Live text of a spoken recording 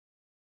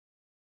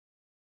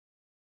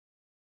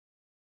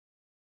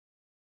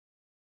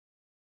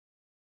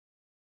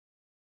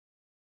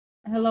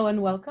Hello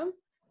and welcome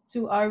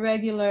to our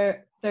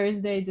regular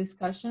Thursday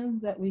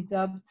discussions that we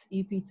dubbed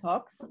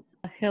EPTALKS.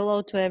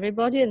 Hello to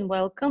everybody and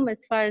welcome.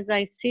 As far as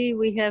I see,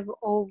 we have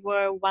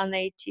over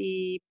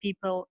 180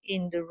 people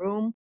in the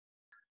room.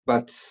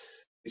 But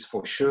it's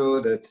for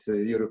sure that the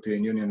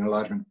European Union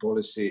enlargement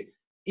policy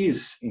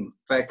is, in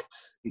fact,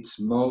 its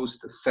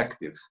most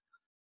effective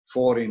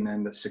foreign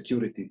and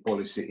security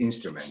policy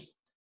instrument.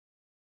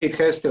 It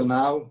has till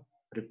now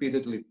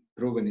repeatedly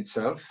proven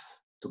itself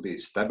to be a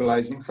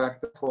stabilizing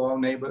factor for our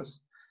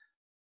neighbors,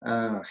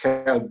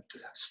 helped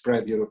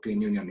spread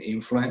European Union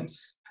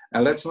influence.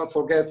 And let's not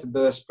forget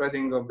the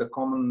spreading of the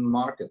common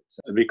market.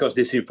 Because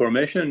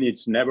disinformation,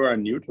 it's never a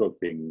neutral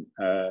thing.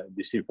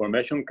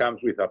 Disinformation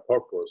comes with a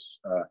purpose.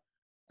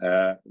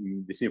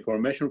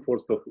 Disinformation,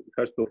 first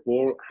of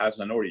all, has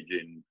an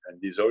origin.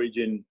 And this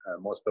origin,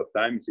 most of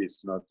times,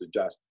 is not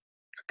just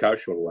a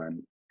casual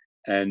one.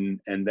 And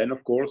then,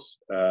 of course,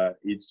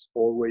 it's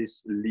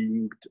always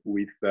linked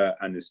with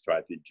a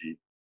strategy.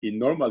 In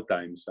normal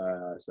times,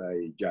 as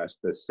I just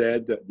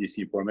said,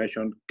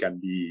 disinformation can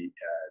be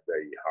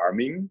very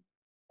harming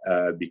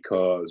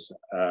because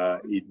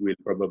it will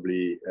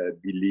probably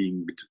be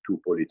linked to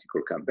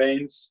political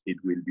campaigns. It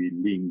will be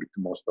linked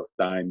most of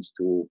times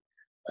to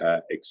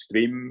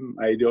extreme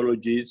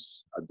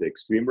ideologies at the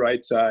extreme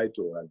right side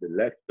or at the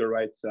left or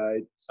right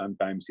side.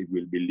 Sometimes it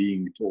will be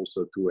linked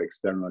also to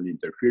external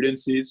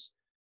interferences.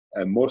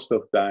 Most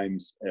of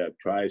times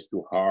tries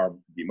to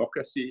harm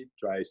democracy,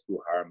 tries to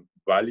harm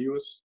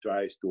values,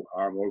 tries to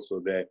harm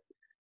also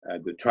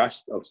the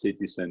trust of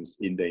citizens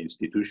in the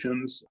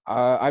institutions.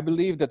 I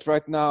believe that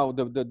right now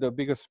the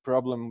biggest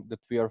problem that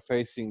we are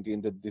facing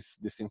in this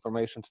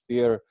disinformation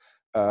sphere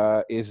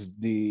is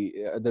the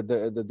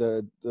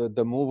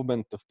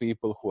movement of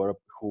people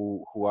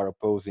who are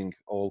opposing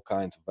all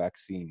kinds of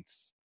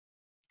vaccines.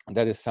 And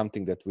that is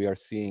something that we are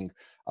seeing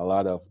a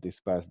lot of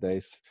these past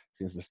days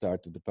since the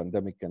start of the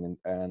pandemic,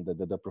 and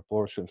the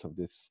proportions of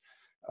this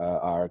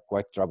are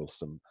quite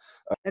troublesome.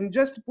 And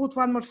just to put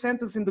one more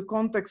sentence in the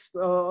context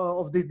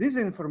of this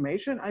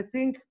disinformation, I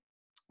think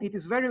it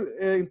is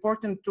very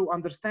important to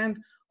understand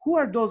who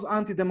are those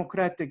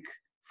anti-democratic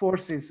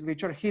forces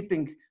which are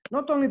hitting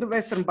not only the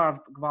Western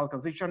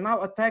Balkans, which are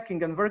now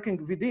attacking and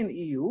working within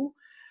EU,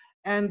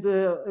 and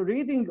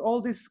reading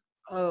all this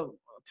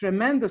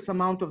tremendous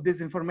amount of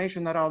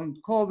disinformation around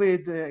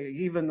COVID,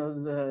 even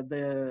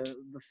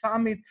the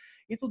summit,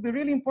 it will be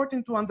really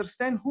important to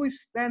understand who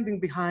is standing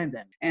behind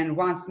them. And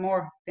once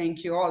more,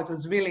 thank you all. It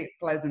was really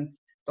pleasant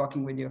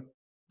talking with you.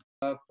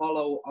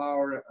 Follow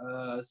our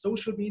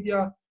social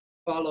media,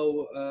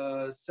 follow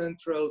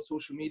central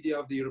social media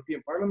of the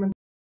European Parliament.